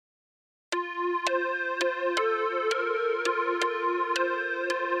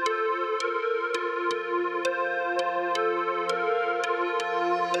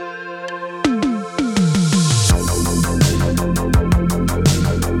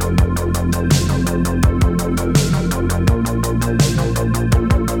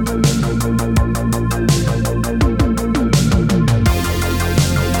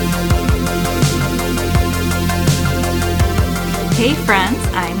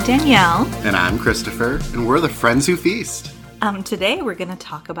Danielle. And I'm Christopher, and we're the Friends Who Feast. Today we're going to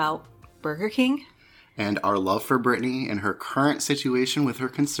talk about Burger King. And our love for Brittany and her current situation with her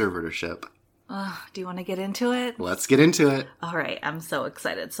conservatorship. Do you want to get into it? Let's get into it. All right, I'm so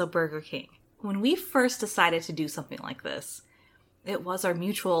excited. So Burger King. When we first decided to do something like this, it was our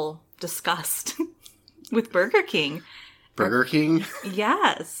mutual disgust with Burger King. Burger King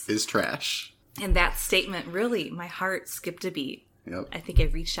Yes. is trash. And that statement really, my heart skipped a beat. Yep. I think I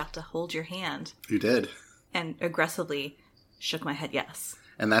reached out to hold your hand. You did. And aggressively shook my head yes.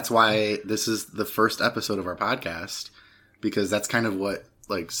 And that's why this is the first episode of our podcast, because that's kind of what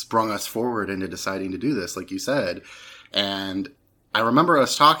sprung us forward into deciding to do this, like you said. And I remember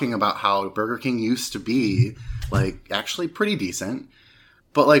us talking about how Burger King used to be actually pretty decent,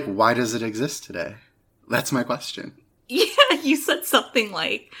 but why does it exist today? That's my question. Yeah, you said something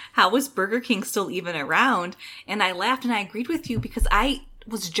like, how is Burger King still even around? And I laughed and I agreed with you because I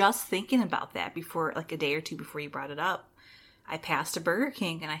was just thinking about that before, a day or two before you brought it up. I passed a Burger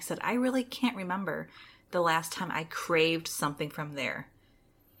King and I said, I really can't remember the last time I craved something from there.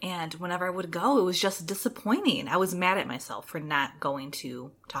 And whenever I would go, it was just disappointing. I was mad at myself for not going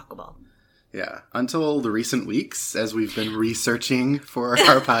to Taco Bell. Yeah, until the recent weeks, as we've been researching for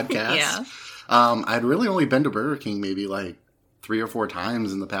our podcast. Yeah. I'd really only been to Burger King maybe 3 or 4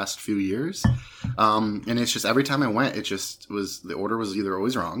 times in the past few years. And it's just every time I went, it just was, the order was either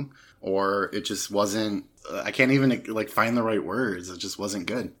always wrong or it just wasn't, I can't even find the right words. It just wasn't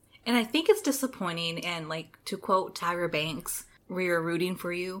good. And I think it's disappointing. And to quote Tyra Banks, we were rooting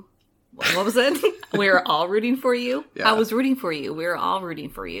for you. What was it? We were all rooting for you. Yeah. I was rooting for you. We were all rooting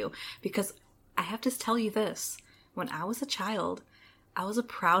for you. Because I have to tell you this. When I was a child, I was a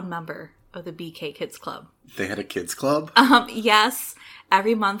proud member of the BK Kids Club. They had a kids club? Yes.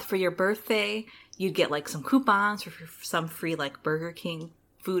 Every month for your birthday, you'd get some coupons for some free Burger King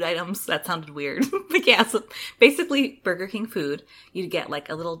food items. That sounded weird. But yeah, so basically Burger King food. You'd get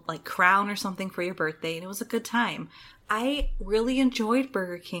a little crown or something for your birthday, and it was a good time. I really enjoyed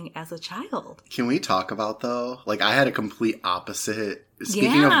Burger King as a child. Can we talk about, though? I had a complete opposite.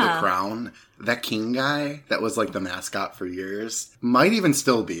 Speaking of the crown, that King guy that was the mascot for years might even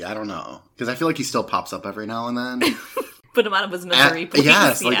still be. I don't know. Because I feel he still pops up every now and then. Put him out of his misery, please.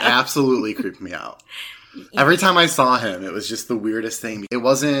 Yes, yeah. Absolutely creeped me out. Every time I saw him, it was just the weirdest thing. It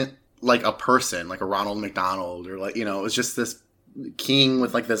wasn't a person, like a Ronald McDonald, or it was just this king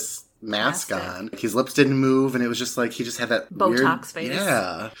with this mask on. His lips didn't move, and it was just he just had that Botox weird face.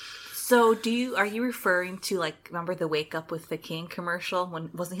 Yeah. So are you referring to remember the Wake Up with the King commercial?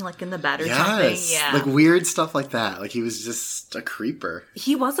 Wasn't he in the bed or something? Yeah. Weird stuff like that. He was just a creeper.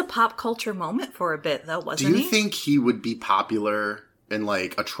 He was a pop culture moment for a bit though, wasn't he? Do you think he would be popular and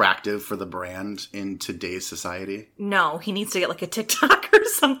attractive for the brand in today's society? No, he needs to get a TikTok or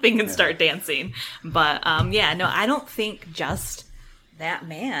something and start dancing. But no, I don't think just that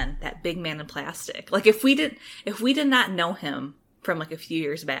man, that big man in plastic. If we did not know him from a few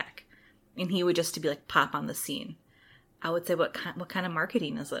years back, and he would just to be pop on the scene, I would say, what kind of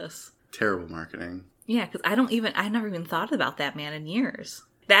marketing is this? Terrible marketing. Yeah, because I never even thought about that man in years.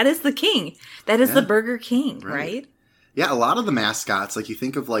 That is the king. That is the Burger King, right? Yeah, a lot of the mascots, you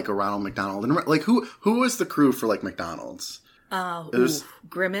think of a Ronald McDonald, and who was the crew for McDonald's?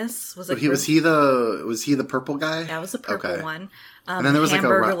 Grimace was was he the purple guy? That was the purple one. And then there was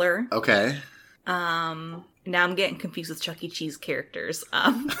Hamburglar. Okay. Now I'm getting confused with Chuck E. Cheese characters.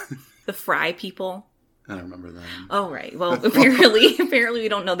 The Fry people. I don't remember that. Oh right. Well, apparently we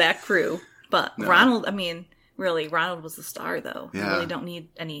don't know that crew. But no. Ronald, really, Ronald was the star though. Yeah. You really don't need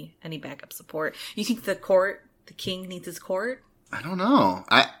any backup support. You think the king needs his court? I don't know.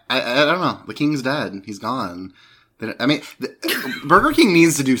 I don't know. The king's dead. He's gone. Burger King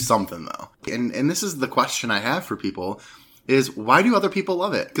needs to do something though. And this is the question I have for people is why do other people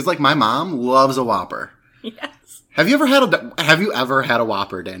love it? Because my mom loves a Whopper. Yes. Have you ever had a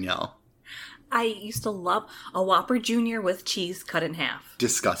Whopper, Danielle? I used to love a Whopper Jr. with cheese cut in half.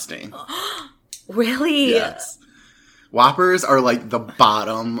 Disgusting. Really? Yes. Whoppers are the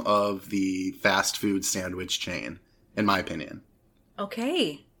bottom of the fast food sandwich chain, in my opinion.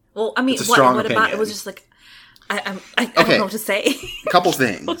 Okay. Well, it's a strong what opinion. about it? Was just I don't know what to say. Couple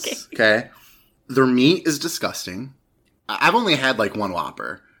things. Okay. Their meat is disgusting. I've only had one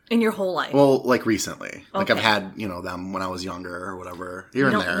Whopper. In your whole life? Well, recently. Okay. I've had, them when I was younger or whatever. Here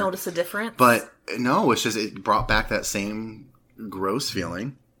and there. You don't notice a difference? But no, it's just, it brought back that same gross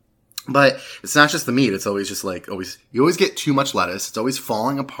feeling. But it's not just the meat. It's always just you always get too much lettuce. It's always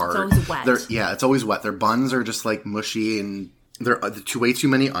falling apart. It's always wet. It's always wet. Their buns are just mushy and they're way too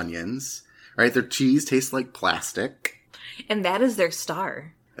many onions. Right? Their cheese tastes like plastic. And that is their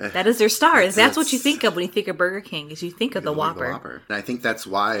star. That is their stars. That's what you think of when you think of Burger King, is you think of the Whopper. And I think that's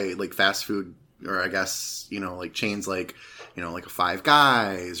why, like, fast food, or I guess, like chains like, like a Five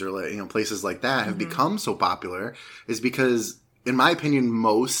Guys or, like, places like that have become so popular, is because, in my opinion,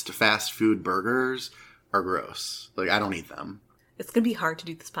 most fast food burgers are gross. Like, I don't eat them. It's going to be hard to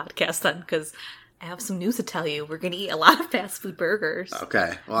do this podcast then, because I have some news to tell you. We're going to eat a lot of fast food burgers.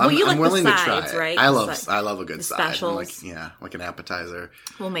 Okay. Well, I'm willing to try it. Right? I love a good side. Specials. Like an appetizer.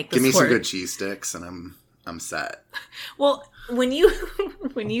 We'll make this Give me work. some good cheese sticks and I'm set. Well, when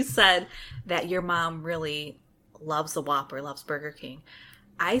you said that your mom really loves the Whopper, loves Burger King,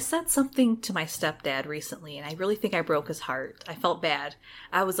 I said something to my stepdad recently, and I really think I broke his heart. I felt bad.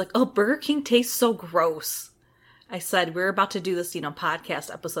 I was like, "Oh, Burger King tastes so gross." I said, we're about to do this,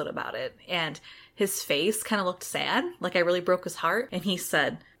 podcast episode about it. And his face kind of looked sad, like I really broke his heart. And he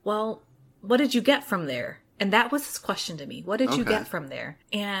said, well, what did you get from there? And that was his question to me. What did you get from there?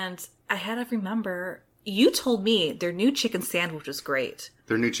 And I had to remember, you told me their new chicken sandwich was great.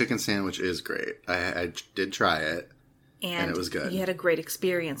 Their new chicken sandwich is great. I did try it. And it was good. You had a great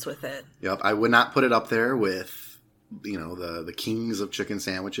experience with it. Yep. I would not put it up there with, the kings of chicken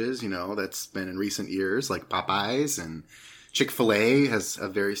sandwiches, that's been in recent years, like Popeyes, and Chick-fil-A has a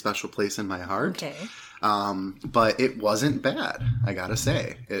very special place in my heart. Okay. But it wasn't bad, I gotta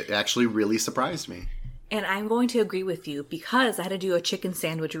say. It actually really surprised me. And I'm going to agree with you, because I had to do a chicken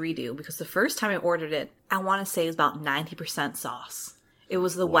sandwich redo, because the first time I ordered it, I want to say it was about 90% sauce. It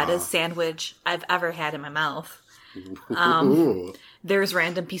was the wettest sandwich I've ever had in my mouth. There's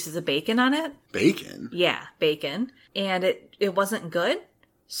random pieces of bacon on it. Bacon? Yeah, bacon. And it wasn't good.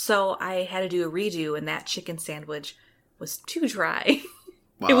 So I had to do a redo, and that chicken sandwich was too dry.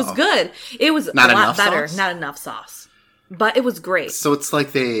 Wow. It was good. It was Not a lot enough better. sauce? Not enough sauce. But it was great. So it's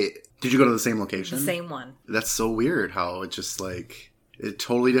like did you go to the same location? The same one. That's so weird how it just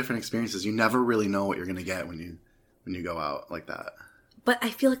totally different experiences. You never really know what you're going to get when you go out like that. But I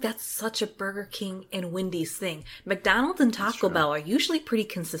feel like that's such a Burger King and Wendy's thing. McDonald's and Taco Bell are usually pretty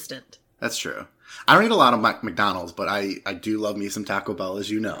consistent. That's true. I don't eat a lot of McDonald's, but I do love me some Taco Bell, as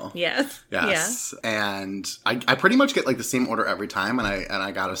you know. Yes. Yes. Yeah. And I pretty much get like the same order every time, and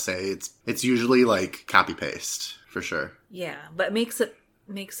I gotta say it's usually like copy paste for sure. Yeah, but it makes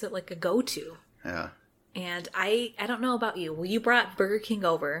it like a go-to. Yeah. And I don't know about you. Well, you brought Burger King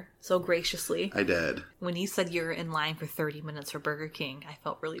over so graciously. I did. When you said you were in line for 30 minutes for Burger King, I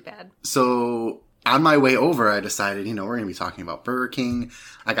felt really bad. So on my way over, I decided, we're going to be talking about Burger King.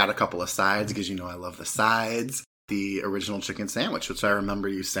 I got a couple of sides because, I love the sides. The original chicken sandwich, which I remember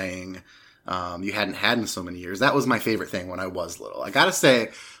you saying you hadn't had in so many years. That was my favorite thing when I was little. I got to say,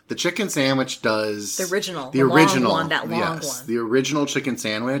 the chicken sandwich does... The original long one. The original chicken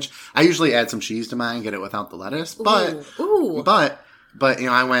sandwich. I usually add some cheese to mine, get it without the lettuce. But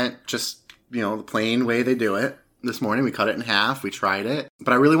I went just, the plain way they do it. This morning, we cut it in half. We tried it.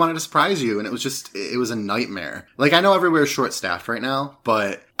 But I really wanted to surprise you, and it was a nightmare. Like, I know everywhere is short-staffed right now,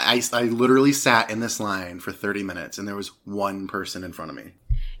 but I literally sat in this line for 30 minutes, and there was one person in front of me.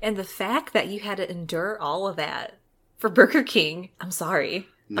 And the fact that you had to endure all of that for Burger King, I'm sorry.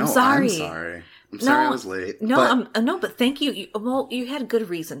 No, I'm sorry. I'm sorry I was late. No, but thank you. You had a good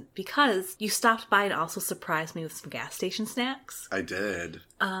reason, because you stopped by and also surprised me with some gas station snacks. I did.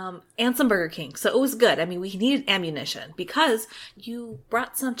 And some Burger King. So it was good. I mean, we needed ammunition, because you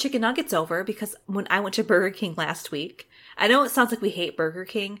brought some chicken nuggets over, because when I went to Burger King last week, I know it sounds like we hate Burger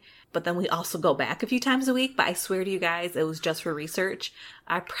King, but then we also go back a few times a week. But I swear to you guys, it was just for research.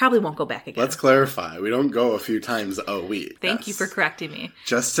 I probably won't go back again. Let's clarify. We don't go a few times a week. Thank you for correcting me.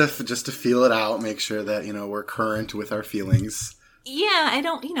 Just to feel it out, make sure that, we're current with our feelings. Yeah, I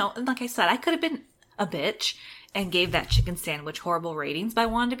don't, like I said, I could have been a bitch and gave that chicken sandwich horrible ratings, but I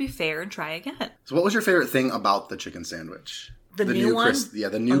wanted to be fair and try again. So what was your favorite thing about the chicken sandwich? The new one?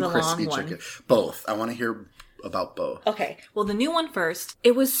 The new crispy chicken. Both. I want to hear about both. Okay. Well, the new one first.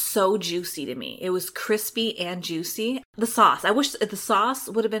 It was so juicy to me. It was crispy and juicy. The sauce. I wish the sauce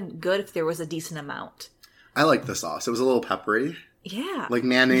would have been good if there was a decent amount. I liked the sauce. It was a little peppery. Yeah. Like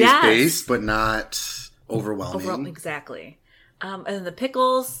mayonnaise based, but not overwhelming. Exactly. And then the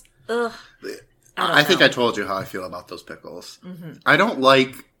pickles. Ugh. I think I told you how I feel about those pickles. Mm-hmm. I don't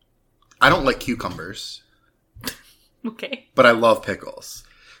like cucumbers. Okay. But I love pickles.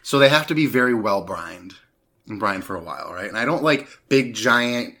 So they have to be very well brined. Brine for a while, right? And I don't like big,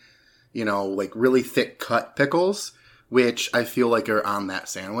 giant, like really thick cut pickles, which I feel like are on that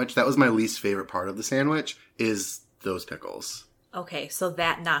sandwich. That was my least favorite part of the sandwich, is those pickles. Okay, so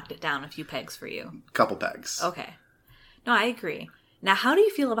that knocked it down a few pegs for you. Couple pegs. Okay. No, I agree. Now, how do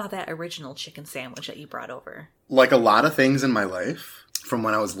you feel about that original chicken sandwich that you brought over? Like a lot of things in my life, from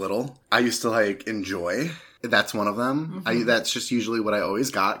when I was little. I used to like enjoy. That's one of them. That's just usually what I always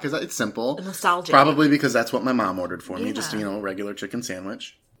got because it's simple. Nostalgia. Probably because that's what my mom ordered for me. Yeah. Just, a regular chicken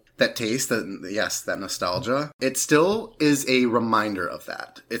sandwich. That taste, that nostalgia. It still is a reminder of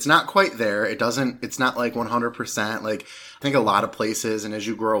that. It's not quite there. It's not like 100%. Like, I think a lot of places, and as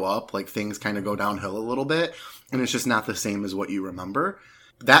you grow up, like things kind of go downhill a little bit. And it's just not the same as what you remember.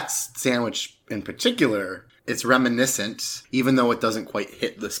 That sandwich in particular, it's reminiscent. Even though it doesn't quite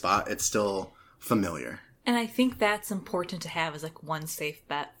hit the spot, it's still familiar. And I think that's important to have as like one safe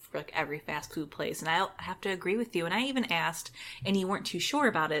bet for like every fast food place. And I have to agree with you. And I even asked, and you weren't too sure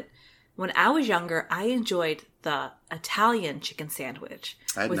about it. When I was younger, I enjoyed the Italian chicken sandwich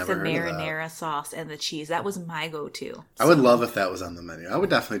with the marinara sauce and the cheese. That was my go-to. I would love if that was on the menu. I would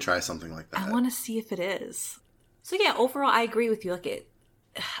definitely try something like that. I want to see if it is. So yeah, overall, I agree with you.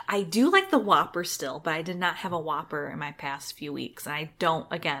 I do like the Whopper still, but I did not have a Whopper in my past few weeks. And I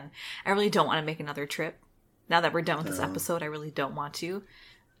really don't want to make another trip. Now that we're done with this episode, I really don't want to.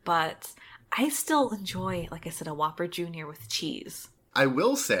 But I still enjoy, like I said, a Whopper Jr. with cheese. I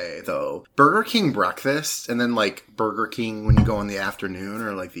will say, though, Burger King breakfast and then, like, Burger King when you go in the afternoon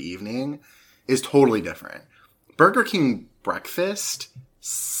or, like, the evening is totally different. Burger King breakfast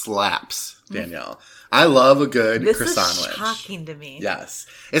slaps, Danielle. I love a good croissant sandwich. This is shocking to me. Yes.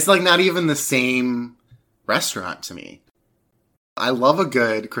 It's, like, not even the same restaurant to me. I love a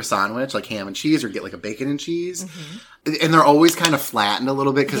good croissant sandwich, like ham and cheese, or get like a bacon and cheese. Mm-hmm. And they're always kind of flattened a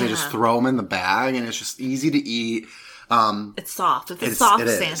little bit because they just throw them in the bag and it's just easy to eat. It's soft. It's a soft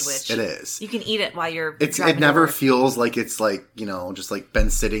sandwich. It is. You can eat it while you're It never feels like it's like, just like been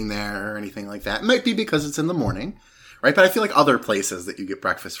sitting there or anything like that. It might be because it's in the morning, right? But I feel like other places that you get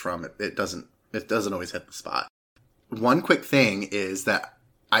breakfast from, it doesn't always hit the spot. One quick thing is that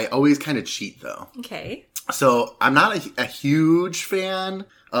I always kind of cheat, though. Okay. So I'm not a huge fan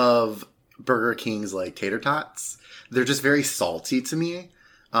of Burger King's like tater tots. They're just very salty to me.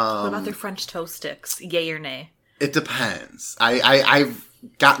 What about their French toast sticks? Yay or nay? It depends. I've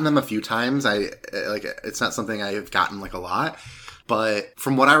gotten them a few times. It's not something I've gotten like a lot. But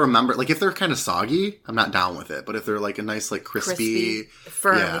from what I remember, like if they're kind of soggy, I'm not down with it. But if they're like a nice like crispy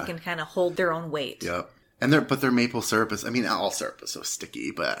firm, they can kind of hold their own weight. Yep. And their maple syrup is, all syrup is so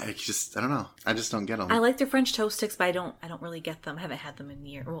sticky, but I don't know. I just don't get them. I like their French toast sticks, but I don't really get them. I haven't had them in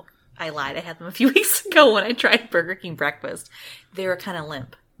years. Well, I lied. I had them a few weeks ago when I tried Burger King breakfast. They were kind of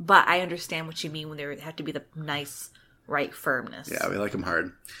limp, but I understand what you mean when they have to be the nice, right firmness. Yeah, we like them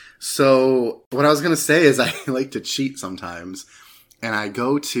hard. So what I was going to say is I like to cheat sometimes. And I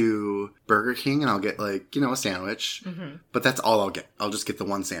go to Burger King and I'll get like, a sandwich. Mm-hmm. But that's all I'll get. I'll just get the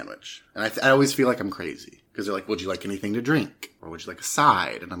one sandwich. And I always feel like I'm crazy. Because they're like, would you like anything to drink? Or would you like a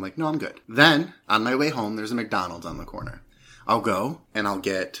side? And I'm like, no, I'm good. Then, on my way home, there's a McDonald's on the corner. I'll go and I'll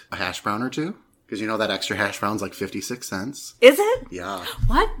get a hash brown or two. Because that extra hash brown's like 56 cents. Is it? Yeah.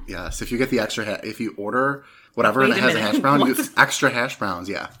 What? Yes. If you get the extra, if you order whatever and it has a hash brown, you get extra hash browns,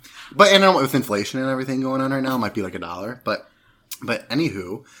 yeah. But with inflation and everything going on right now, it might be like $1. But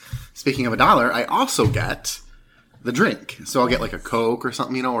anywho, speaking of $1, I also get the drink. So I'll get like a Coke or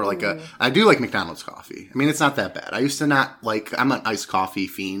something, or like I do like McDonald's coffee. It's not that bad. I used to not like, I'm an iced coffee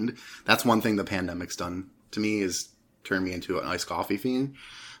fiend. That's one thing the pandemic's done to me is turn me into an iced coffee fiend.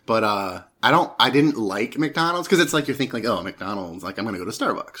 But I didn't like McDonald's because it's like you're thinking like, oh, McDonald's, like I'm going to go to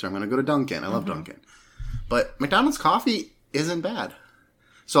Starbucks or I'm going to go to Dunkin'. I love Dunkin'. But McDonald's coffee isn't bad.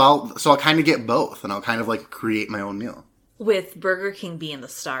 So I'll kind of get both and I'll kind of like create my own meal. With Burger King being the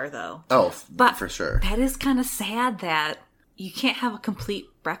star, though. Oh, but for sure. That is kind of sad that you can't have a complete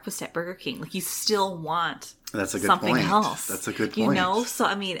breakfast at Burger King. Like, you still want something else. That's a good point. So,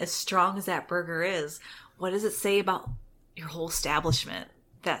 as strong as that burger is, what does it say about your whole establishment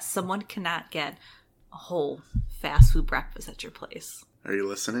that someone cannot get a whole fast food breakfast at your place? Are you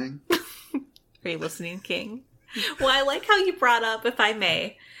listening? Are you listening, King? Well, I like how you brought up, if I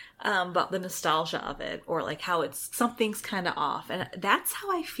may, about the nostalgia of it, or like how something's kind of off. And that's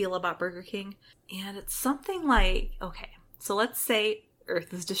how I feel about Burger King. And it's something like, okay, so let's say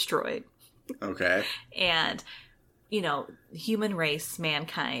Earth is destroyed. Okay. And, human race,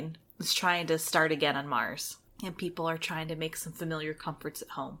 mankind, is trying to start again on Mars. And people are trying to make some familiar comforts at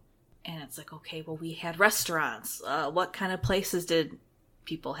home. And it's like, okay, well, we had restaurants. What kind of places did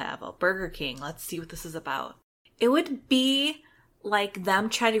people have? Oh, Burger King. Let's see what this is about. It would be like them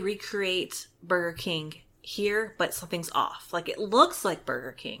trying to recreate Burger King here, but something's off. Like, it looks like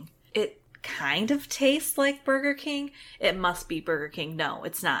Burger King. It kind of tastes like Burger King. It must be Burger King. No,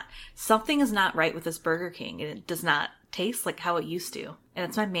 it's not. Something is not right with this Burger King, and it does not taste like how it used to. And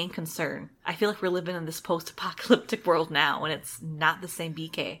it's my main concern. I feel like we're living in this post-apocalyptic world now, and it's not the same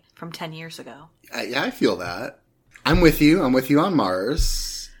BK from 10 years ago. Yeah, I feel that. I'm with you. I'm with you on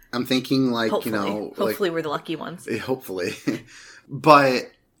Mars. I'm thinking like, Hopefully. Hopefully we're the lucky ones. Hopefully.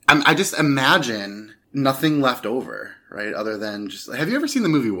 But I just imagine nothing left over, right? Other than just... Have you ever seen the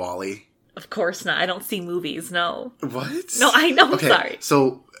movie WALL-E? Of course not. I don't see movies, no. What? No, I know. Okay, Sorry.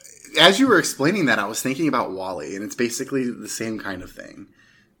 So... As you were explaining that, I was thinking about WALL-E, and it's basically the same kind of thing.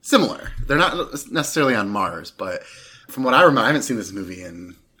 Similar. They're not necessarily on Mars, but from what I remember, I haven't seen this movie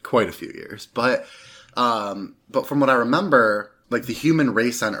in quite a few years, but from what I remember, like the human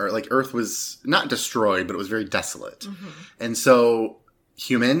race on Earth, like Earth was not destroyed, but it was very desolate. Mm-hmm. And so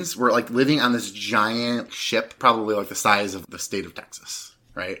humans were like living on this giant ship, probably like the size of the state of Texas,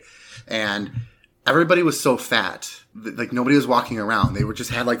 right? And everybody was so fat. Like, nobody was walking around. They were just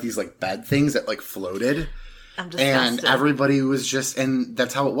had, like, these, like, bed things that, like, floated. I'm disgusted. And everybody was just... And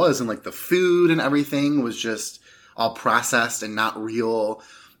that's how it was. And, like, the food and everything was just all processed and not real.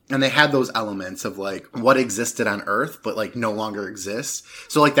 And they had those elements of, like, what existed on Earth, but, like, no longer exists.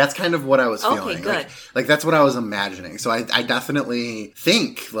 So, like, that's kind of what I was feeling. Okay, good. Like, that's what I was imagining. So I definitely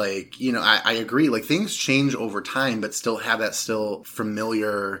think, like, you know, I agree. Like, things change over time, but still have that still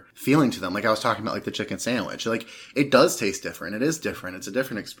familiar feeling to them. Like, I was talking about, like, the chicken sandwich. Like, it does taste different. It is different. It's a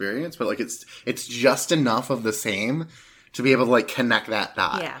different experience, but, like, it's just enough of the same to be able to, like, connect that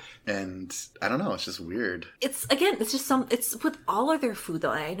dot. Yeah. And I don't know, it's just weird. It's with all of their food though.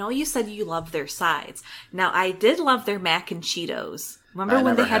 I know you said you love their sides. Now, I did love their mac and Cheetos. Remember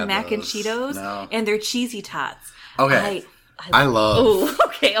when they had mac and Cheetos? No. And their cheesy tots. Okay. I love... Oh,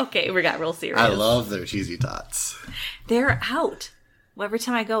 okay. We got real serious. I love their cheesy tots. They're out. Well, every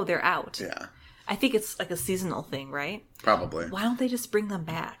time I go, they're out. Yeah. I think it's like a seasonal thing, right? Probably. Why don't they just bring them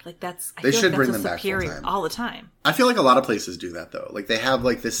back? Like They should bring them back full time. All the time. I feel like a lot of places do that though. Like they have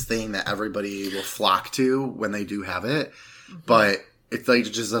like this thing that everybody will flock to when they do have it, but it's like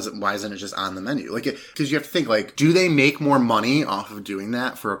it just doesn't. Why isn't it just on the menu? Like, because you have to think like, do they make more money off of doing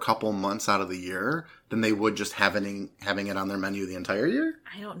that for a couple months out of the year than they would just having it on their menu the entire year?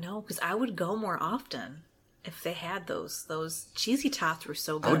 I don't know, because I would go more often. If they had those cheesy tots were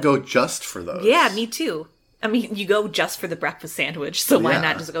so good. I would go just for those. Yeah, me too. I mean, you go just for the breakfast sandwich, so why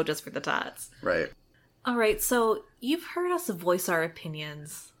not just go just for the tots? Right. All right, so you've heard us voice our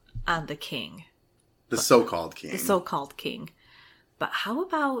opinions on the king. The so-called king. The so-called king. But how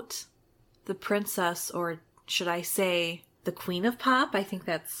about the princess, or should I say the queen of pop? I think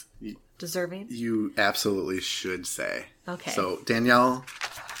that's deserving. You absolutely should say. Okay. So, Danielle,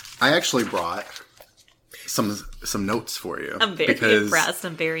 I actually brought... some notes for you. I'm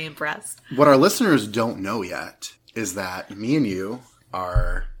very impressed. What our listeners don't know yet is that me and you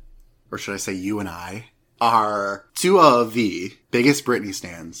are, or should I say you and I, are two of the biggest Britney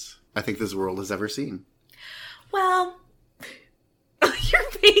stans I think this world has ever seen. Well,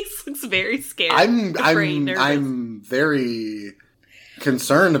 your face looks very scared. I'm very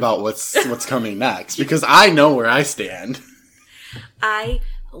concerned about what's coming next because I know where I stand. I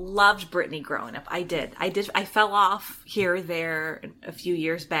loved Britney growing up. I did. I fell off here or there a few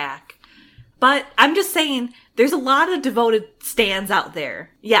years back. But I'm just saying, there's a lot of devoted stans out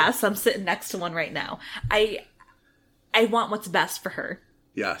there. Yes, I'm sitting next to one right now. I want what's best for her.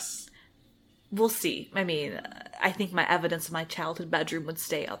 Yes. We'll see. I mean, I think my evidence in my childhood bedroom would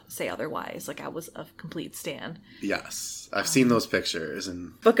say otherwise. Like, I was a complete stan. Yes. I've seen those pictures.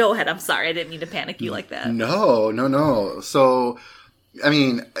 But go ahead. I'm sorry. I didn't mean to panic you like that. No. So... I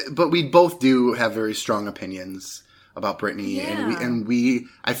mean, but we both do have very strong opinions about Britney, and we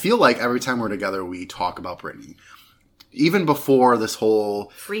I feel like every time we're together, we talk about Britney. Even before this whole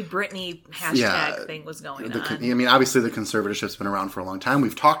Free Britney hashtag thing was going on. I mean, obviously the conservatorship's been around for a long time.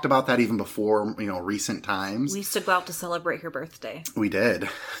 We've talked about that even before, recent times. We used to go out to celebrate her birthday. We did,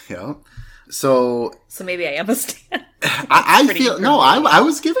 yeah. So maybe I am a stan. I feel I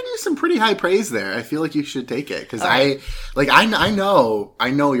was giving you some pretty high praise there. I feel like you should take it because I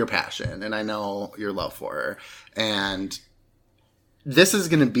know your passion and I know your love for her, and this is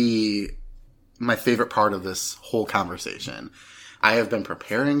going to be my favorite part of this whole conversation. I have been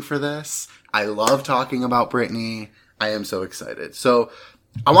preparing for this. I love talking about Britney. I am so excited. So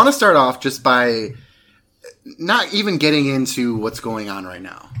I want to start off just by not even getting into what's going on right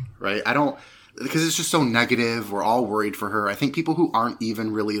now. Right? Because it's just so negative. We're all worried for her. I think people who aren't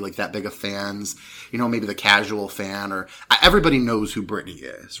even really like that big of fans, maybe the casual fan or everybody knows who Britney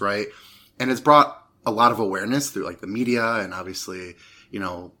is, right? And it's brought a lot of awareness through like the media and obviously,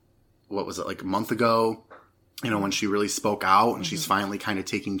 what was it, like a month ago, when she really spoke out and she's finally kind of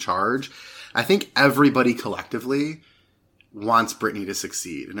taking charge. I think everybody collectively wants Britney to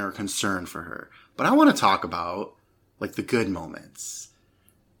succeed and are concerned for her. But I want to talk about, like, the good moments.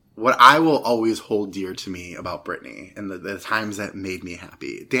 What I will always hold dear to me about Britney and the times that made me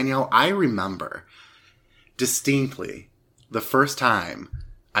happy. Danielle, I remember distinctly the first time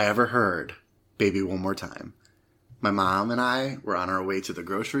I ever heard Baby One More Time. My mom and I were on our way to the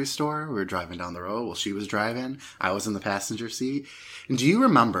grocery store. We were driving down the road while she was driving. I was in the passenger seat. And do you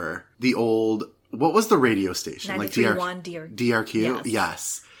remember the old, what was the radio station? 93.1 DRQ?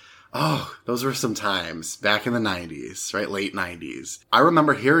 Yes. Oh, those were some times back in the 90s, right? Late 90s. I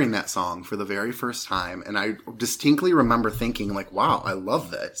remember hearing that song for the very first time, and I distinctly remember thinking, like, wow, I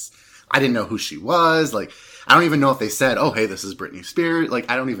love this. I didn't know who she was. Like, I don't even know if they said, oh, hey, this is Britney Spears. Like,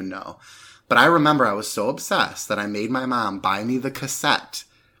 I don't even know. But I remember I was so obsessed that I made my mom buy me the cassette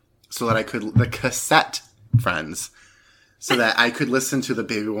so that I could, the cassette, friends, so that I could listen to the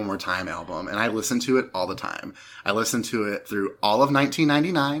Baby One More Time album. And I listened to it all the time. I listened to it through all of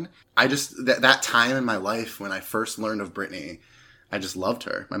 1999. I just, that time in my life when I first learned of Britney, I just loved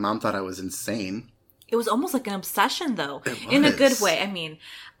her. My mom thought I was insane. It was almost like an obsession, though, It was. in a good way. I mean,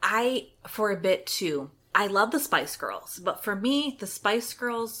 for a bit too, I love the Spice Girls, but for me, the Spice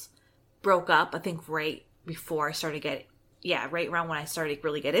Girls broke up, I think, right before I started right around when I started to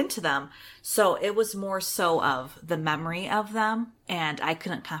really get into them. So it was more so of the memory of them, and I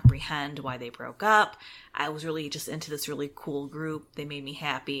couldn't comprehend why they broke up. I was really just into this really cool group. They made me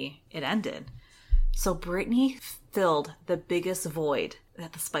happy. It ended. So Britney filled the biggest void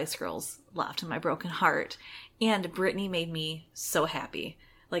that the Spice Girls left in my broken heart. And Britney made me so happy.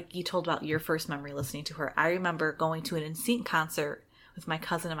 Like you told about your first memory listening to her. I remember going to an NSYNC concert with my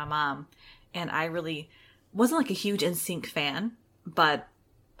cousin and my mom. And I really wasn't like a huge NSYNC fan, but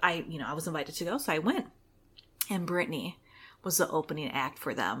I was invited to go, so I went. And Britney was the opening act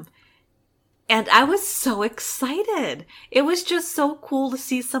for them. And I was so excited. It was just so cool to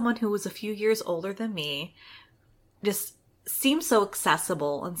see someone who was a few years older than me just seem so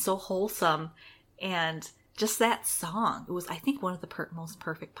accessible and so wholesome. And just that song, it was, I think, one of the most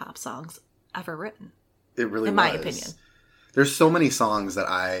perfect pop songs ever written. It really was. In my opinion. There's so many songs that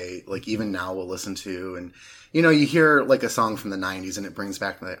I, like, even now will listen to. And, you hear, like, a song from the 90s and it brings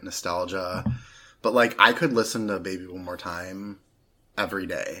back that nostalgia. But, like, I could listen to Baby One More Time every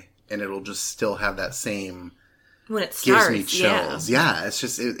day. And it'll just still have that same... When it starts, gives me chills. Yeah, it's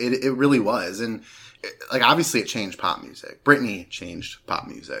just, it really was. And, like, obviously it changed pop music. Britney changed pop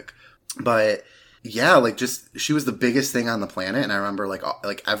music. But... yeah, like, just, she was the biggest thing on the planet. And I remember,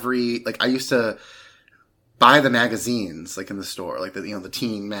 I used to buy the magazines, like, in the store, like, the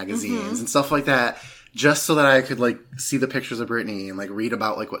teen magazines and stuff like that, just so that I could, like, see the pictures of Britney and, like, read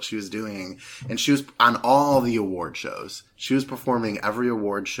about, like, what she was doing. And she was on all the award shows. She was performing every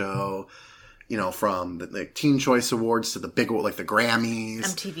award show, from the Teen Choice Awards to the big, like, the Grammys.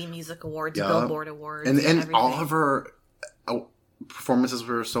 MTV Music Awards, Billboard Awards. And all of her performances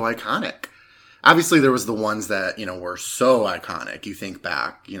were so iconic. Obviously, there was the ones that, were so iconic. You think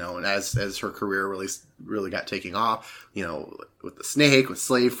back, and as her career really got taking off, with The Snake, with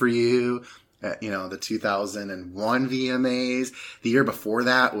Slave for You, the 2001 VMAs, the year before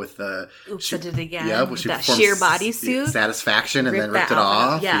that with the... Oops, I Did It Again. Yeah, that sheer bodysuit. Satisfaction and then ripped it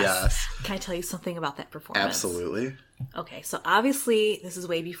off. Yes. Can I tell you something about that performance? Absolutely. Okay, so obviously, this is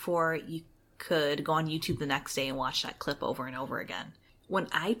way before you could go on YouTube the next day and watch that clip over and over again. When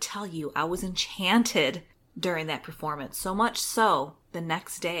I tell you I was enchanted during that performance, so much so, the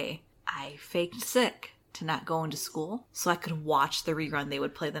next day, I faked sick to not go into school so I could watch the rerun they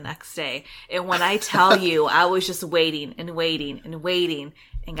would play the next day. And when I tell you, I was just waiting and waiting and waiting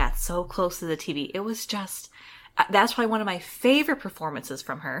and got so close to the TV. It was just, that's probably one of my favorite performances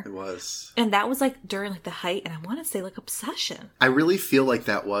from her. It was. And that was like during like the height, and I want to say like Obsession. I really feel like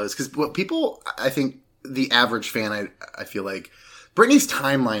that was, because what people, I think the average fan, I feel like, Britney's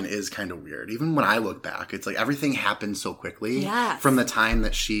timeline is kind of weird. Even when I look back, it's like everything happened so quickly. Yes. From the time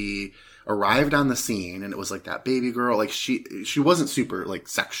that she arrived on the scene, and it was like that baby girl, like she wasn't super like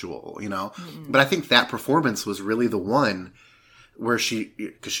sexual, But I think that performance was really the one where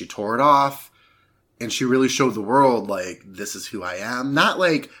because she tore it off, and she really showed the world, like, this is who I am. Not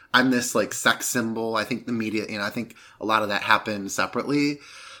like I'm this like sex symbol. I think the media, I think a lot of that happened separately,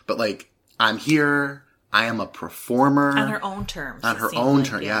 but like, I'm here. I am a performer. On her own terms. On her own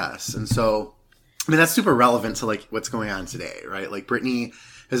terms, yes. And so, I mean, that's super relevant to, like, what's going on today, right? Like, Britney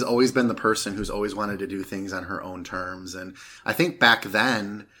has always been the person who's always wanted to do things on her own terms. And I think back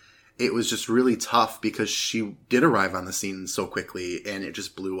then, it was just really tough because she did arrive on the scene so quickly and it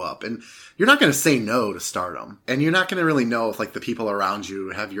just blew up. And you're not going to say no to stardom. And you're not going to really know if, like, the people around you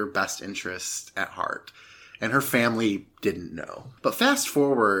have your best interest at heart. and her family didn't know. But fast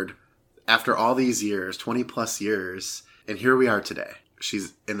forward after all these years, 20 plus years, and here we are today.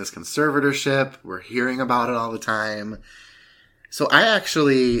 She's in this conservatorship. We're hearing about it all the time. So I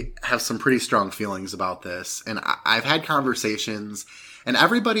actually have some pretty strong feelings about this. And I've had conversations, and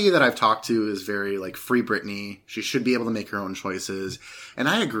everybody that I've talked to is very like, free Britney. She should be able to make her own choices. And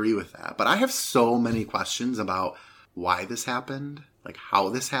I agree with that. But I have so many questions about why this happened, like how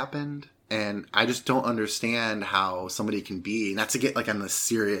this happened. And I just don't understand how somebody can be, not to get like on this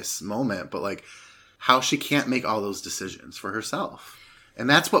serious moment, but like how she can't make all those decisions for herself. And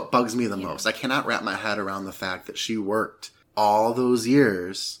that's what bugs me the most. I cannot wrap my head around the fact that she worked all those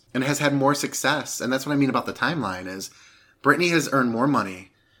years and has had more success. And that's what I mean about the timeline is Britney has earned more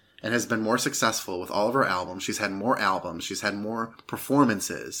money and has been more successful with all of her albums. She's had more albums. She's had more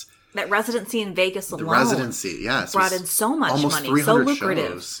performances. That residency in Vegas alone. The residency, yes. Brought in so much almost money. 300 So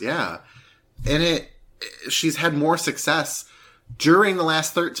lucrative. shows. Yeah. And she's had more success during the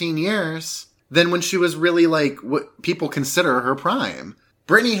last 13 years than when she was really like what people consider her prime.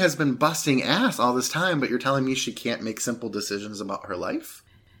 Britney has been busting ass all this time, but you're telling me she can't make simple decisions about her life?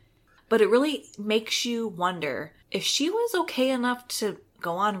 But it really makes you wonder if she was okay enough to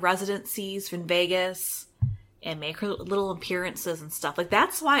go on residencies in Vegas and make her little appearances and stuff. Like,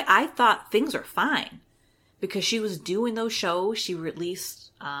 that's why I thought things were fine. Because she was doing those shows. She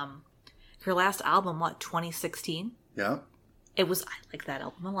released her last album, 2016? Yeah. I like that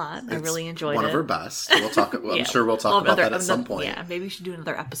album a lot. I really enjoyed it. One of her best. We'll talk. I'm sure we'll talk about that at some point. Yeah, maybe we should do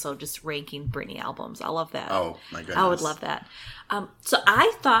another episode just ranking Britney albums. I love that. Oh my goodness, I would love that. So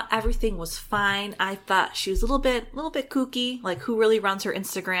I thought everything was fine. I thought she was a little bit kooky. Like, who really runs her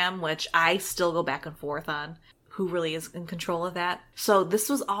Instagram? Which I still go back and forth on. Who really is in control of that? So this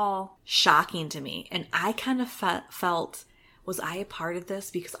was all shocking to me, and I kind of felt, was I a part of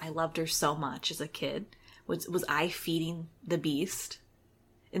this because I loved her so much as a kid? Was I feeding the beast?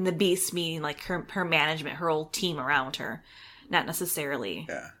 And the beast meaning like her management, her whole team around her. Not necessarily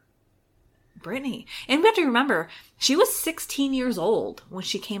Britney. And we have to remember, she was 16 years old when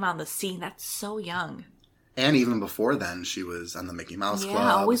she came on the scene. That's so young. And even before then, she was on the Mickey Mouse Club.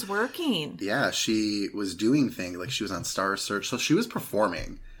 Yeah, always working. Yeah, she was doing things, like she was on Star Search. So she was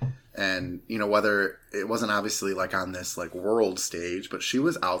performing. And, whether it wasn't obviously like on this like world stage, but she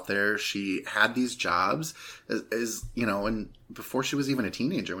was out there. She had these jobs as and before she was even a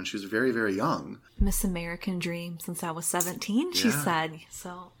teenager, when she was very, very young. Miss American Dream since I was 17, she said.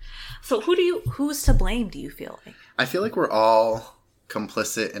 So who's to blame, do you feel like? I feel like we're all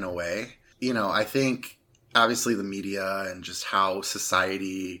complicit in a way. I think obviously the media and just how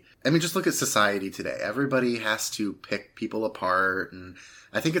society, just look at society today. Everybody has to pick people apart, and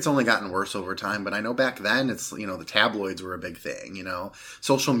I think it's only gotten worse over time, but I know back then it's, the tabloids were a big thing,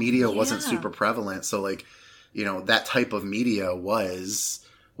 Social media wasn't super prevalent. So like, that type of media was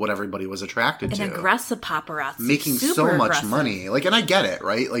what everybody was attracted to. An aggressive paparazzi. Making so much money. Like, and I get it,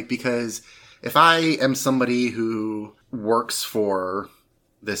 right? Like, because if I am somebody who works for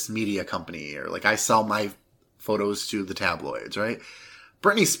this media company, or like I sell my photos to the tabloids, right?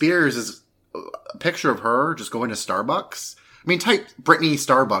 Britney Spears is a picture of her just going to Starbucks. Type Britney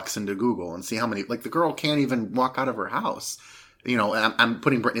Starbucks into Google and see how many, like the girl can't even walk out of her house. I'm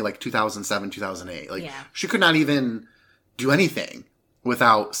putting Britney like 2007, 2008. Like she could not even do anything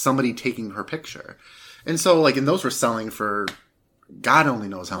without somebody taking her picture. And so and those were selling for God only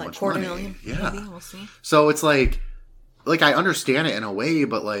knows how much money. $250,000, yeah. Maybe, we'll see. So it's like I understand it in a way,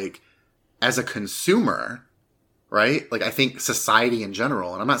 but like as a consumer, right? Like I think society in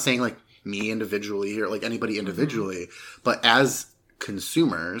general, and I'm not saying like me individually or like anybody individually, but as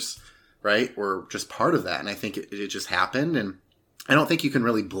consumers, right? We're just part of that. And I think it just happened. And I don't think you can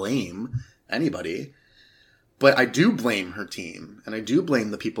really blame anybody, but I do blame her team and I do blame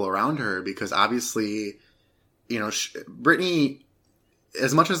the people around her because obviously, Britney,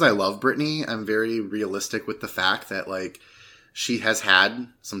 as much as I love Britney, I'm very realistic with the fact that like she has had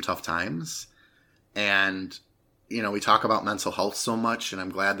some tough times, and we talk about mental health so much, and I'm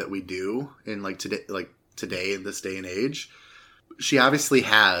glad that we do in today in this day and age. She obviously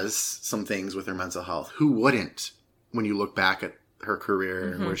has some things with her mental health. Who wouldn't when you look back at her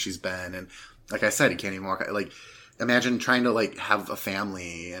career and where she's been? And like I said, you can't even walk. Like, imagine trying to like have a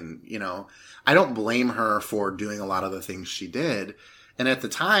family, and I don't blame her for doing a lot of the things she did. And at the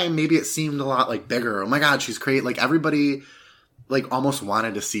time, maybe it seemed a lot like bigger. Oh my God, she's great. Like everybody like almost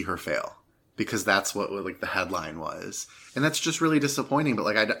wanted to see her fail, because that's what like the headline was. And that's just really disappointing. But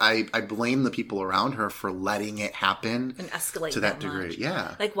like I blame the people around her for letting it happen and escalate to that degree. Much.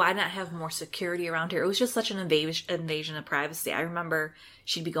 Yeah. Like, why not have more security around her? It was just such an invasion of privacy. I remember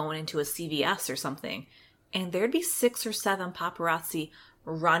she'd be going into a CVS or something, and there'd be 6 or 7 paparazzi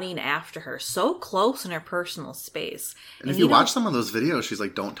running after her, so close in her personal space. And if you watch some of those videos, she's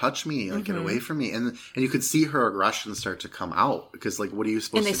like, "Don't touch me, like get away from me," and you could see her aggression start to come out because, like, what are you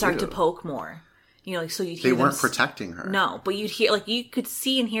supposed to do? And they start to poke more. You know, like, so you'd They hear weren't protecting her. No, but you'd hear, like, you could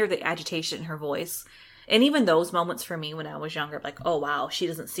see and hear the agitation in her voice. And even those moments for me when I was younger, like, oh wow, she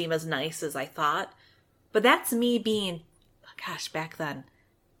doesn't seem as nice as I thought. But that's me being, gosh, back then,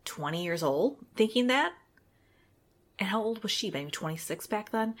 20 years old, thinking that. And how old was she? Maybe 26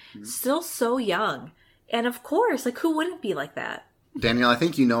 back then? Mm-hmm. Still so young. And of course, like, who wouldn't be like that? Danielle, I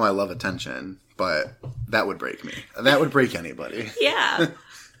think you know I love attention, but that would break me. That would break anybody. Yeah.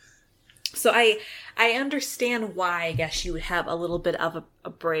 So I understand why, I guess, you would have a little bit of a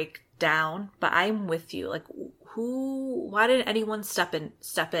breakdown, but I'm with you. Like, why didn't anyone step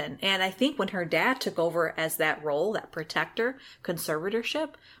in? And I think when her dad took over as that role, that protector,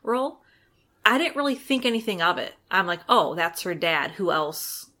 conservatorship role, I didn't really think anything of it. I'm like, oh, that's her dad. Who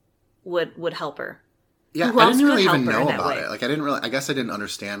else would help her? Yeah, I didn't really even know about it. Like, I guess I didn't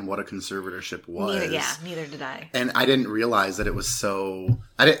understand what a conservatorship was. Neither did I. And I didn't realize that it was so...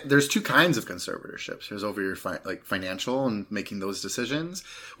 There's 2 kinds of conservatorships. There's over your financial and making those decisions,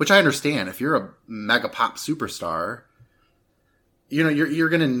 which I understand. If you're a mega pop superstar, you know, you're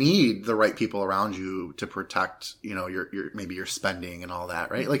going to need the right people around you to protect, you know, maybe your spending and all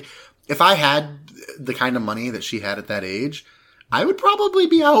that, right? Like, if I had the kind of money that she had at that age, I would probably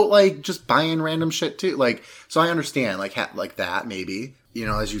be out, like, just buying random shit, too. Like, so I understand, like that, maybe. You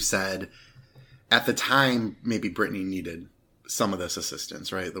know, as you said, at the time, maybe Britney needed some of this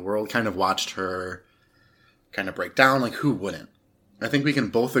assistance, right? The world kind of watched her kind of break down. Like, who wouldn't? I think we can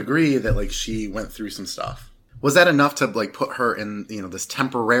both agree that, like, she went through some stuff. Was that enough to, like, put her in, you know, this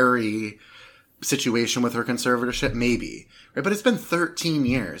temporary situation with her conservatorship? Maybe. Right? But it's been 13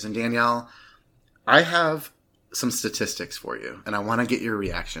 years. And Danielle, I have some statistics for you, and I want to get your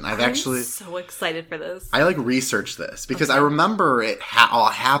reaction. I'm so excited for this. I researched this because I remember it all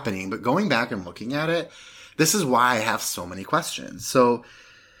happening, but going back and looking at it, this is why I have so many questions. So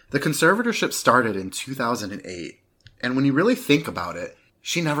the conservatorship started in 2008, and when you really think about it,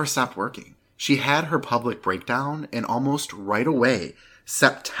 she never stopped working. She had her public breakdown, and almost right away,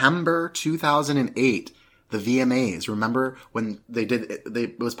 September 2008, the VMAs, remember when they did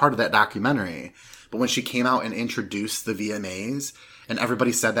it was part of that documentary. But when she came out and introduced the VMAs, and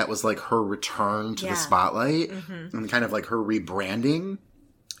everybody said that was like her return to the spotlight and kind of like her rebranding,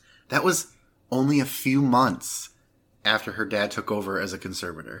 that was only a few months after her dad took over as a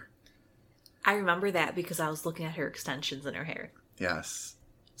conservator. I remember that because I was looking at her extensions in her hair. Yes.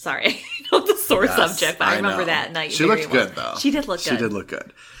 Sorry, I know it's a sore subject, but I remember that night. She looked good, though. She did look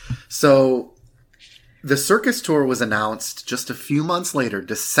good. So the circus tour was announced just a few months later,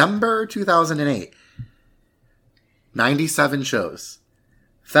 December 2008. 97 shows.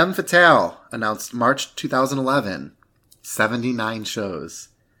 Femme Fatale announced March 2011. 79 shows.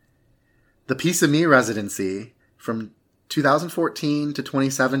 The Piece of Me residency from 2014 to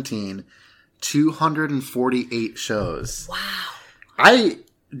 2017. 248 shows. Wow. I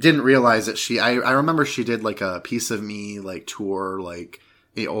didn't realize that I remember she did like a Piece of Me like tour like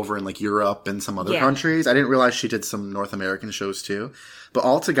over in like Europe and some other countries. I didn't realize she did some North American shows too. But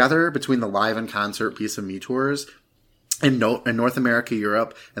altogether, between the live and concert Piece of Me tours in North America,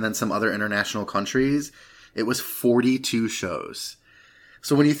 Europe, and then some other international countries, it was 42 shows.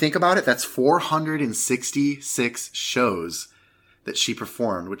 So when you think about it, that's 466 shows that she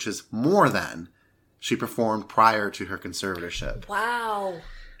performed, which is more than she performed prior to her conservatorship. Wow.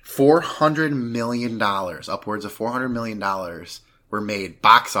 $400 million, upwards of $400 million were made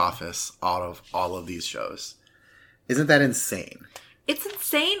box office out of all of these shows. Isn't that insane? It's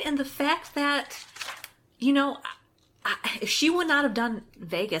insane, and the fact that, you know, if she would not have done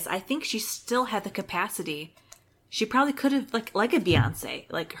Vegas, I think she still had the capacity. She probably could have, like a Beyonce,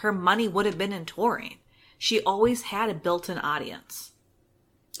 like her money would have been in touring. She always had a built-in audience.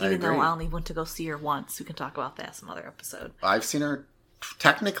 Even though I only went to go see her once. We can talk about that some other episode. I've seen her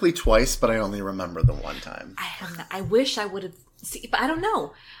technically twice, but I only remember the one time. I wish I would have seen, but I don't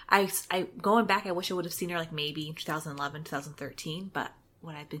know. I going back, I wish I would have seen her like maybe in 2011, 2013, but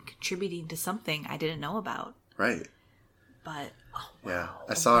when I've been contributing to something I didn't know about. Right. But, yeah.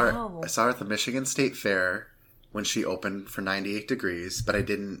 I saw her at the Michigan State Fair when she opened for 98 Degrees, but I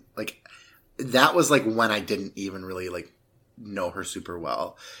didn't, like, that was like when I didn't even really like know her super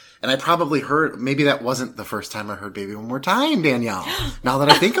well. And I probably heard, maybe that wasn't the first time I heard Baby One More Time, Danielle, now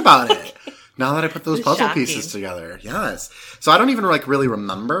that I think about it. Now that I put those It's puzzle shocking. pieces together. Yes. So I don't even really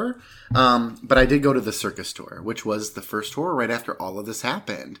remember. But I did go to the circus tour, which was the first tour right after all of this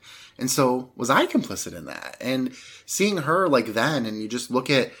happened. And so was I complicit in that? And seeing her like then, and you just look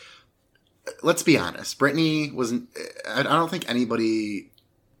at, let's be honest, Britney wasn't, I don't think anybody,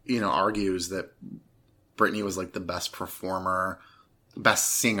 argues that Britney was like the best performer,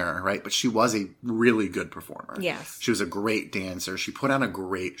 best singer, right? But she was a really good performer. Yes. She was a great dancer. She put on a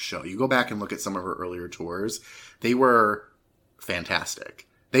great show. You go back and look at some of her earlier tours, they were fantastic.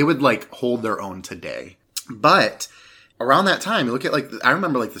 They would like hold their own today. But around that time, you look at I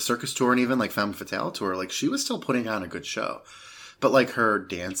remember the circus tour and even like Femme Fatale tour, like she was still putting on a good show. But like her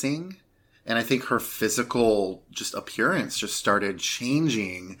dancing and I think her physical just appearance just started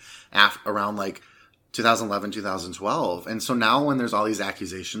changing around like 2011, 2012. And so now when there's all these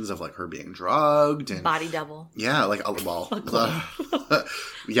accusations of like her being drugged and body double. Yeah, like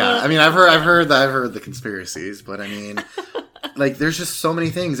yeah, I mean I've heard the conspiracies, but I mean like there's just so many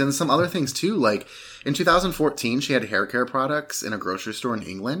things and some other things too. Like in 2014 she had hair care products in a grocery store in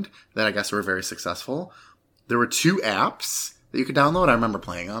England that I guess were very successful. There were 2 apps that you could download. I remember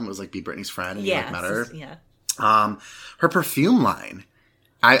playing them. It was like Be Britney's Friend and you like met her. Yeah. Her perfume line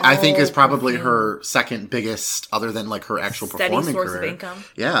I think is probably her second biggest, other than like her actual performing source career. of income.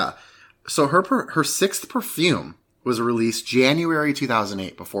 Yeah. So her 6th perfume was released January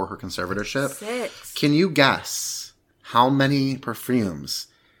 2008 before her conservatorship. 6. Can you guess how many perfumes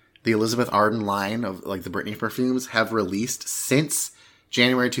the Elizabeth Arden line of like the Britney perfumes have released since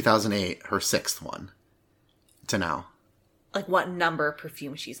January 2008, her 6th one, to now? Like what number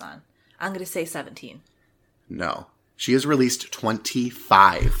perfume she's on? I'm going to say 17. No. She has released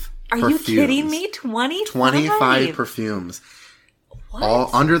 25 Are perfumes. you kidding me? 25? 25 perfumes. What? All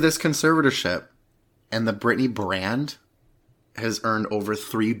under this conservatorship. And the Britney brand has earned over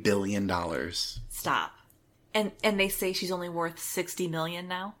 $3 billion. Stop. And they say she's only worth $60 million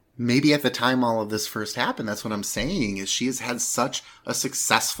now? Maybe at the time all of this first happened, that's what I'm saying, is she has had such a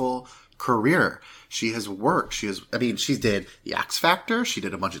successful career. She has worked. She did The X Factor. She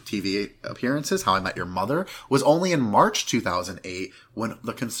did a bunch of TV appearances. How I Met Your Mother was only in March 2008 when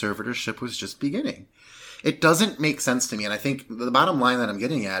the conservatorship was just beginning. It doesn't make sense to me. And I think the bottom line that I'm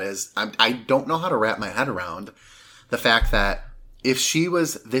getting at is I don't know how to wrap my head around the fact that if she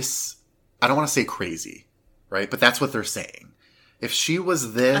was this, I don't want to say crazy, right? But that's what they're saying. If she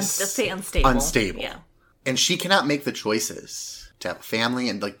was this... Let's say unstable. Yeah. And she cannot make the choices to have a family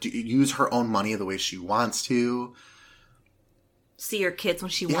and like use her own money the way she wants to. See her kids when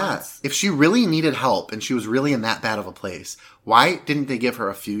she wants. If she really needed help and she was really in that bad of a place, why didn't they give her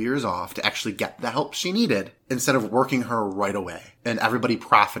a few years off to actually get the help she needed instead of working her right away and everybody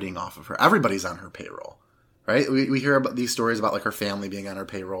profiting off of her? Everybody's on her payroll, right? We hear about these stories about like her family being on her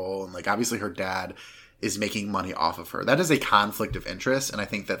payroll and like obviously her dad is making money off of her. That is a conflict of interest, and I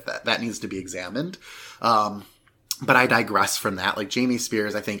think that needs to be examined. But I digress from that. Like Jamie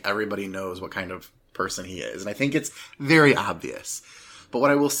Spears, I think everybody knows what kind of person he is. And I think it's very obvious. But what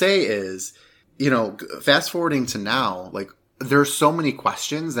I will say is, fast forwarding to now, like there's so many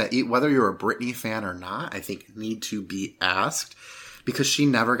questions that whether you're a Britney fan or not, I think need to be asked because she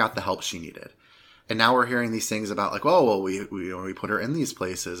never got the help she needed. And now we're hearing these things about like, oh, well, we put her in these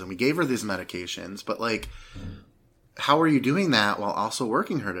places and we gave her these medications. But like, how are you doing that while also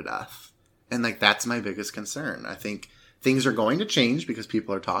working her to death? And, like, that's my biggest concern. I think things are going to change because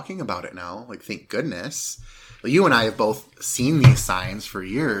people are talking about it now. Like, thank goodness. Like, you and I have both seen these signs for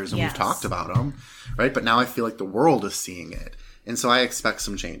years, and We've talked about them, right? But now I feel like the world is seeing it. And so I expect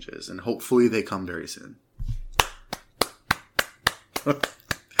some changes, and hopefully they come very soon. That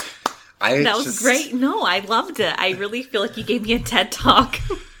was great. No, I loved it. I really feel like you gave me a TED Talk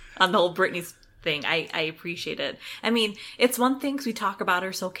on the whole Britney thing. I appreciate it. I mean, it's one thing because we talk about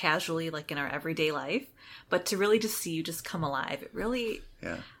her so casually, like in our everyday life, but to really just see you just come alive, it really,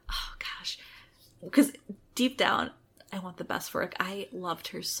 oh gosh, because deep down, I want the best for her. I loved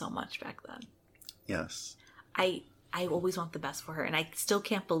her so much back then. Yes. I always want the best for her, and I still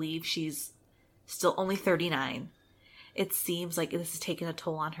can't believe she's still only 39. It seems like this is taking a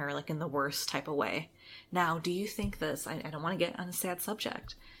toll on her, like in the worst type of way. Now, do you think this, I don't want to get on a sad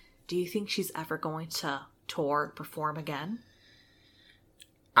subject, do you think she's ever going to tour, perform again?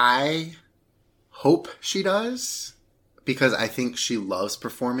 I hope she does, because I think she loves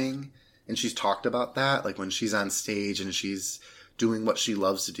performing, and she's talked about that, like when she's on stage and she's doing what she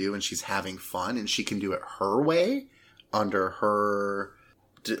loves to do and she's having fun and she can do it her way under her,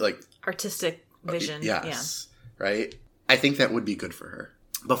 like... artistic vision. Yes. Yeah. Right? I think that would be good for her.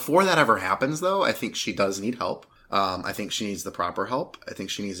 Before that ever happens, though, I think she does need help. I think she needs the proper help. I think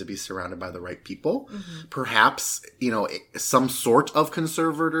she needs to be surrounded by the right people. Perhaps, some sort of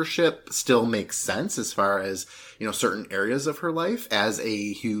conservatorship still makes sense as far as, certain areas of her life as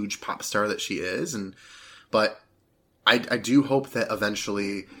a huge pop star that she is. But I do hope that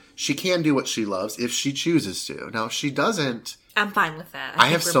eventually she can do what she loves if she chooses to. Now, if she doesn't, I'm fine with that. I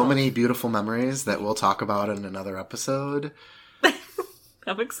have so many beautiful memories that we'll talk about in another episode.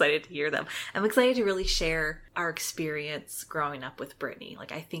 I'm excited to hear them. I'm excited to really share our experience growing up with Britney.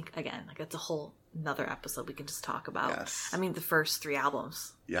 Like, I think, again, that's a whole another episode we can just talk about. Yes. I mean, the first 3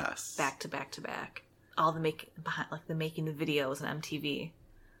 albums. Yes. Back to back to back. All the making the videos on MTV.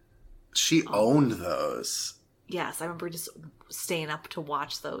 She owned those. Yes, I remember just staying up to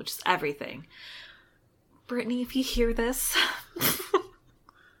watch those, just everything. Britney, if you hear this,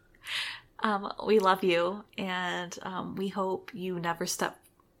 we love you, and we hope you never step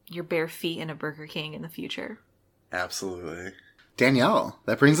your bare feet in a Burger King in the future. Absolutely. Danielle,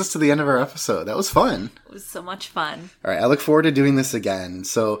 that brings us to the end of our episode. That was fun. It was so much fun. All right, I look forward to doing this again.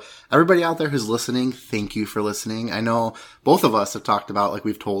 So everybody out there who's listening, thank you for listening. I know both of us have talked about,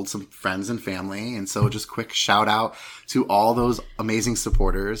 we've told some friends and family. And so just quick shout out to all those amazing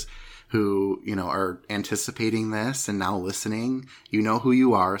supporters who, are anticipating this and now listening. You know who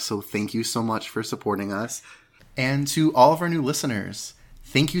you are. So thank you so much for supporting us. And to all of our new listeners,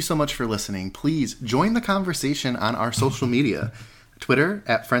 thank you so much for listening. Please join the conversation on our social media. Twitter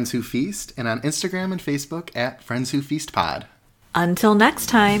at Friends Who Feast, and on Instagram and Facebook at Friends Who Feast Pod. Until next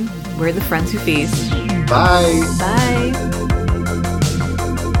time, we're the Friends Who Feast. Bye. Bye.